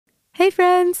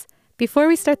friends! Before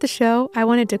we start the show, I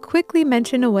wanted to quickly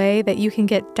mention a way that you can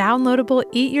get downloadable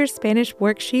Eat Your Spanish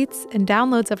worksheets and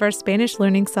downloads of our Spanish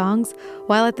learning songs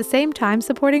while at the same time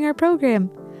supporting our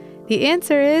program. The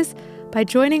answer is by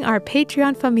joining our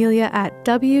Patreon familia at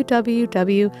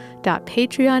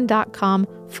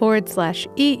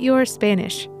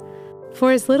www.patreon.com/eatyourspanish.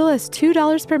 For as little as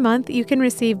 $2 per month, you can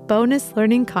receive bonus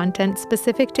learning content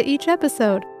specific to each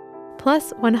episode.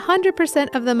 Plus,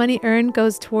 100% of the money earned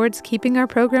goes towards keeping our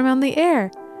program on the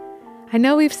air. I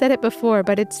know we've said it before,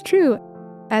 but it's true.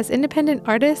 As independent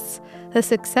artists, the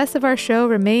success of our show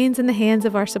remains in the hands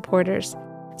of our supporters.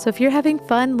 So if you're having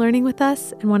fun learning with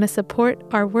us and want to support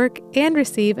our work and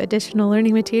receive additional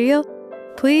learning material,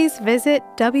 please visit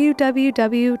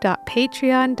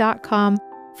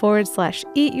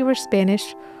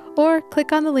www.patreon.com/eatyourspanish or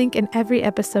click on the link in every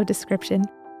episode description.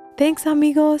 Thanks,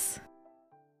 amigos!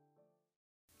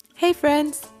 Hey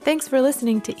friends, thanks for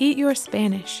listening to Eat Your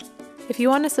Spanish. If you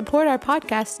want to support our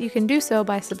podcast, you can do so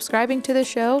by subscribing to the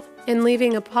show and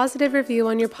leaving a positive review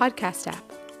on your podcast app.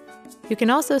 You can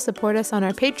also support us on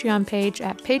our Patreon page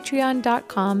at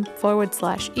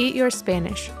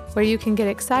patreon.com/eatyourspanish, where you can get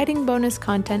exciting bonus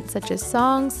content such as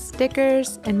songs,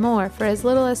 stickers, and more for as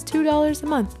little as $2 a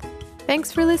month.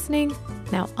 Thanks for listening.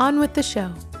 Now on with the show.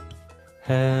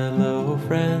 Hello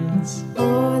friends.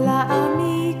 Hola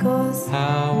amigos.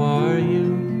 How are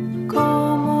you?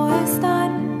 ¿Cómo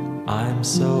están? I'm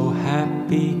so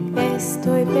happy.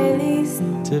 Estoy feliz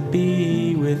To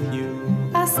be with you.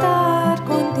 a estar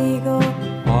contigo.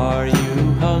 Are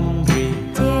you hungry?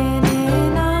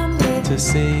 Tienen hambre To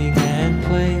sing and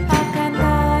play? a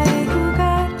cantar y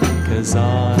jugar. 'Cause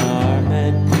on our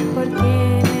menu Porque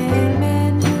en el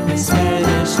menú is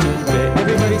Spanish today.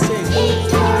 Everybody sing.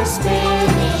 Eat your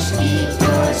Spanish, eat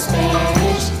your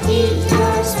Spanish, eat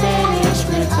your Spanish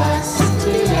with us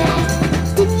today.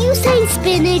 Did you say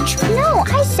spinach? No, I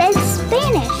said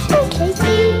Spanish. Okay.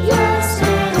 Eat your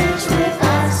Spanish with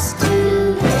us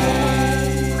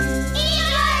today. Eat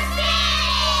your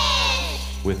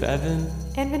Spanish! With Evan.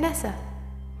 and Vanessa.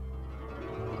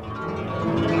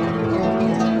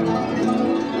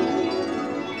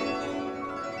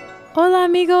 Hola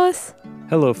amigos!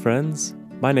 Hello friends.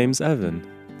 My name's Evan.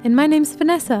 And my name's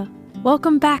Vanessa.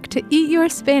 Welcome back to Eat Your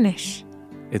Spanish.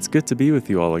 It's good to be with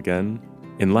you all again.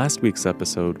 In last week's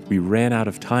episode, we ran out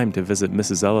of time to visit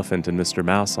Mrs. Elephant and Mr.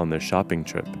 Mouse on their shopping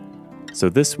trip. So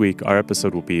this week, our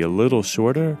episode will be a little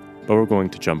shorter, but we're going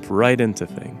to jump right into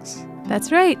things.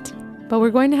 That's right. But we're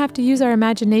going to have to use our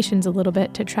imaginations a little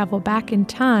bit to travel back in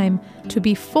time to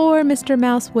before Mr.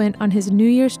 Mouse went on his New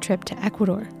Year's trip to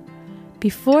Ecuador.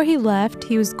 Before he left,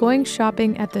 he was going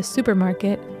shopping at the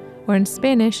supermarket, or in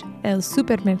Spanish, el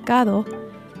supermercado,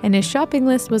 and his shopping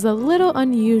list was a little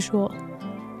unusual.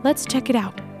 Let's check it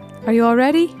out. Are you all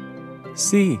ready?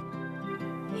 See.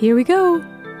 Here we go.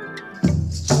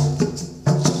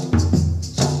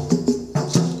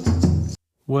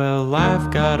 Well,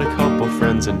 I've got a couple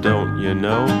friends, and don't you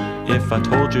know, if I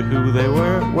told you who they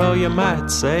were, well, you might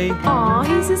say, Aw,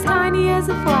 he's as tiny as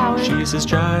a flower. she's as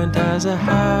giant as a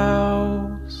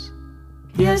house.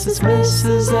 Yes, it's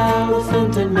Mrs.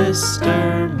 Elephant and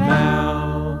Mr.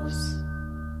 Mouse.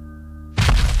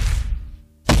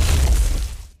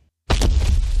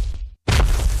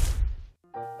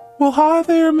 Well, hi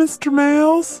there, Mr.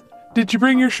 Mouse. Did you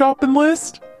bring your shopping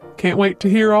list? Can't wait to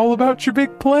hear all about your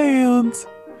big plans.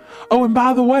 Oh, and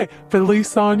by the way,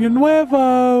 Feliz Año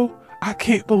Nuevo. I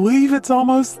can't believe it's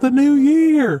almost the new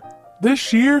year.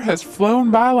 This year has flown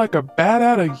by like a bat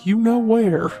out of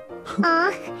you-know-where.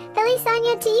 Aw, Feliz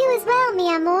Año to you as well,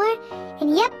 mi amor.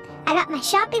 And yep, I got my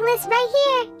shopping list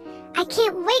right here. I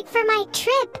can't wait for my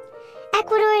trip.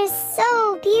 Ecuador is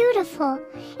so beautiful,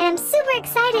 and I'm super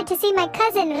excited to see my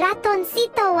cousin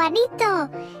Ratoncito Juanito.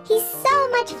 He's so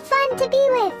much fun to be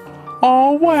with.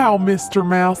 Oh, wow, Mr.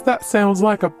 Mouse, that sounds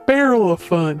like a barrel of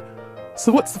fun.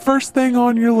 So what's the first thing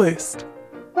on your list?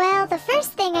 Well, the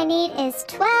first thing I need is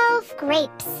 12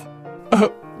 grapes.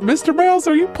 Mr. Mouse,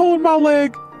 are you pulling my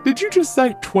leg? Did you just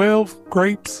say 12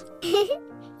 grapes?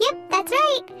 Yep, that's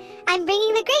right. I'm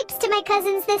bringing the grapes to my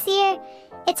cousins this year.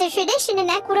 It's a tradition in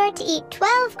Ecuador to eat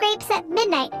 12 grapes at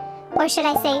midnight, or should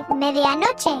I say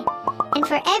medianoche. And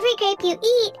for every grape you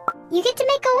eat, you get to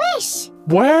make a wish.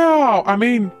 Wow, I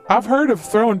mean, I've heard of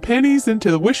throwing pennies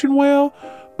into the wishing well,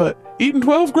 but eating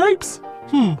 12 grapes?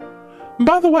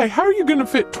 By the way, how are you going to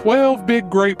fit 12 big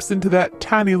grapes into that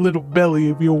tiny little belly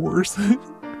of yours?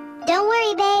 Don't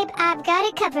worry, babe, I've got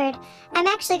it covered. I'm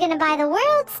actually going to buy the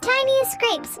world's tiniest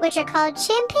grapes, which are called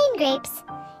champagne grapes.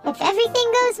 If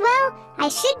everything goes well, I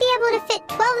should be able to fit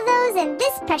 12 of those in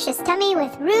this precious tummy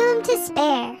with room to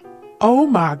spare. Oh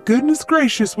my goodness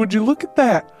gracious, would you look at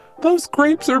that? Those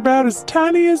grapes are about as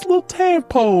tiny as little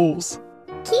tadpoles.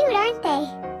 Cute, aren't they?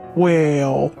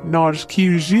 Well, not as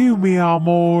cute as you, mi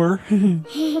amor.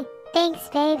 Thanks,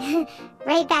 babe.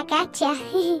 Right back at ya.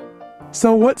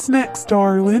 So what's next,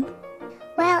 darling?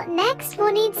 Well, next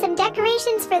we'll need some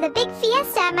decorations for the big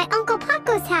fiesta at my Uncle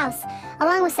Paco's house,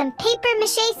 along with some paper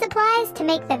mache supplies to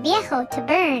make the viejo to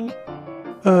burn.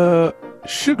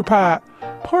 Sugar Pie,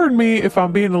 pardon me if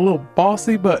I'm being a little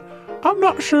bossy, but I'm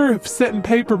not sure if setting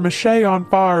paper mache on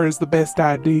fire is the best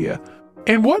idea.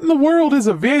 And what in the world is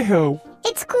a viejo?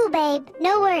 It's cool, babe.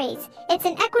 No worries. It's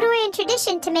an Ecuadorian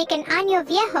tradition to make an año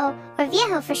viejo, or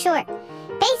viejo for short.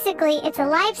 Basically, it's a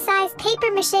life-size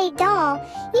paper-mache doll,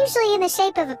 usually in the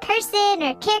shape of a person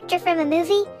or character from a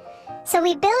movie. So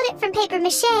we build it from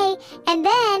paper-mache, and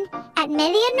then, at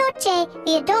medianoche,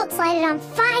 the adults light it on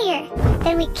fire.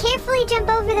 Then we carefully jump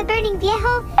over the burning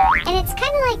viejo, and it's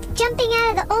kind of like jumping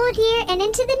out of the old year and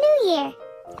into the new year.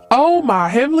 Oh my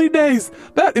heavenly days,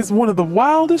 that is one of the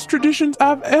wildest traditions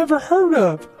I've ever heard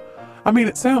of. I mean,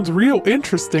 it sounds real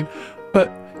interesting,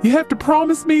 but you have to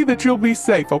promise me that you'll be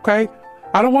safe, okay?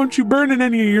 I don't want you burning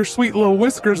any of your sweet little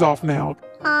whiskers off now.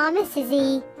 Aw, Mrs.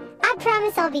 E, I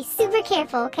promise I'll be super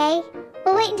careful, okay?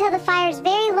 We'll wait until the fire's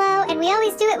very low, and we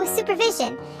always do it with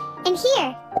supervision. And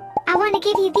here, I want to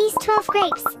give you these 12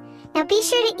 grapes. Now be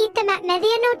sure to eat them at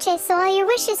medianoche so all your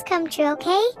wishes come true,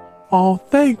 okay? Oh,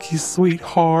 thank you,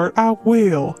 sweetheart, I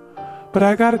will. But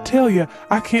I gotta tell you,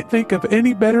 I can't think of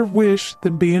any better wish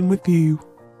than being with you.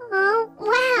 Oh,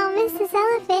 wow, Mrs.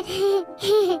 Elephant.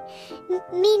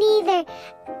 Me neither.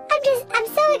 I'm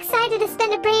so excited to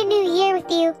spend a brand new year with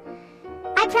you.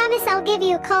 I promise I'll give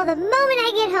you a call the moment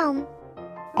I get home.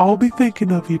 I'll be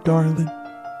thinking of you, darling.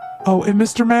 Oh, and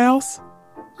Mr. Mouse?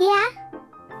 Yeah?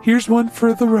 Here's one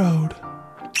for the road.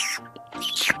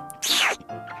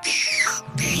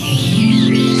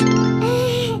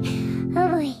 Oh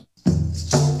boy.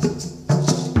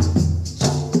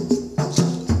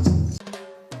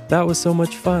 That was so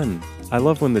much fun. I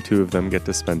love when the two of them get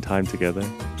to spend time together.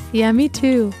 Yeah, me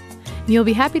too. And you'll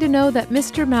be happy to know that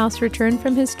Mr. Mouse returned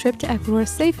from his trip to Ecuador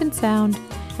safe and sound.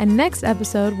 And next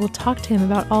episode, we'll talk to him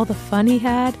about all the fun he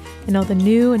had and all the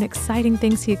new and exciting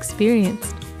things he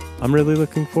experienced. I'm really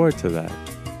looking forward to that.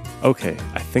 Okay,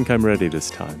 I think I'm ready this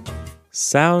time.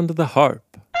 Sound the harp.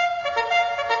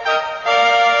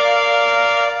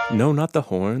 No, not the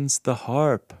horns, the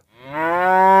harp.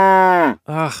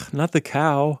 Ugh, not the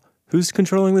cow. Who's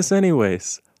controlling this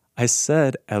anyways? I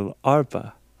said el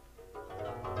arpa.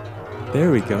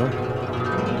 There we go.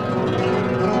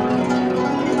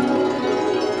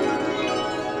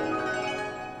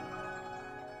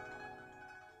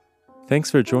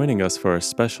 Thanks for joining us for our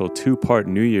special 2-part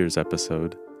New Year's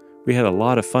episode. We had a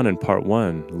lot of fun in part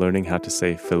 1, learning how to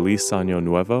say Feliz Año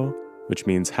Nuevo, which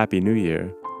means Happy New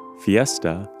Year,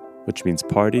 Fiesta, which means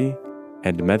party,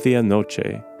 and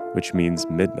Medianoche, which means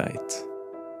midnight.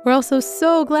 We're also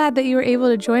so glad that you were able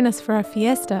to join us for our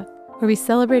fiesta, where we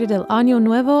celebrated El Año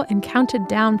Nuevo and counted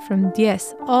down from 10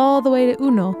 all the way to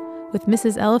 1 with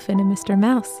Mrs. Elephant and Mr.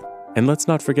 Mouse. And let's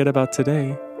not forget about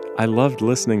today. I loved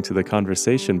listening to the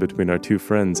conversation between our two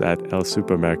friends at El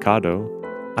Supermercado.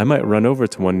 I might run over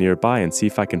to one nearby and see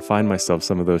if I can find myself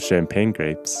some of those champagne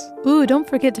grapes. Ooh, don't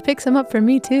forget to pick some up for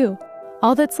me too.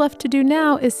 All that's left to do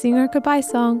now is sing our goodbye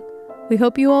song. We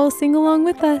hope you all sing along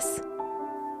with us.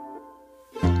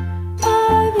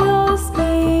 Adios,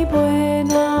 mi buen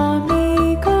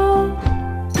amigo.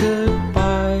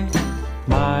 Goodbye,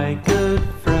 my good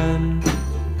friend.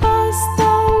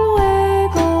 Hasta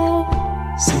luego.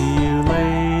 See you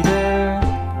later.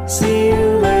 See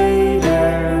you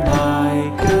later, my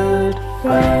good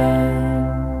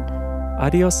friend.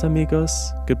 Adios,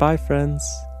 amigos. Goodbye, friends.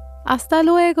 Hasta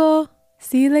luego.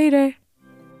 See you later.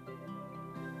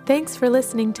 Thanks for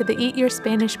listening to the Eat Your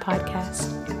Spanish podcast.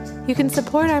 You can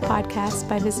support our podcast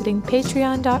by visiting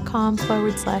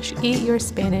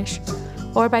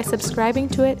patreon.com/eatyourspanish or by subscribing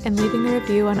to it and leaving a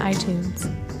review on iTunes.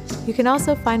 You can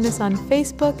also find us on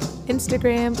Facebook,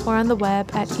 Instagram, or on the web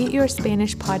at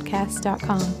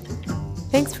eatyourspanishpodcast.com.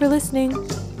 Thanks for listening.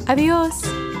 Adios.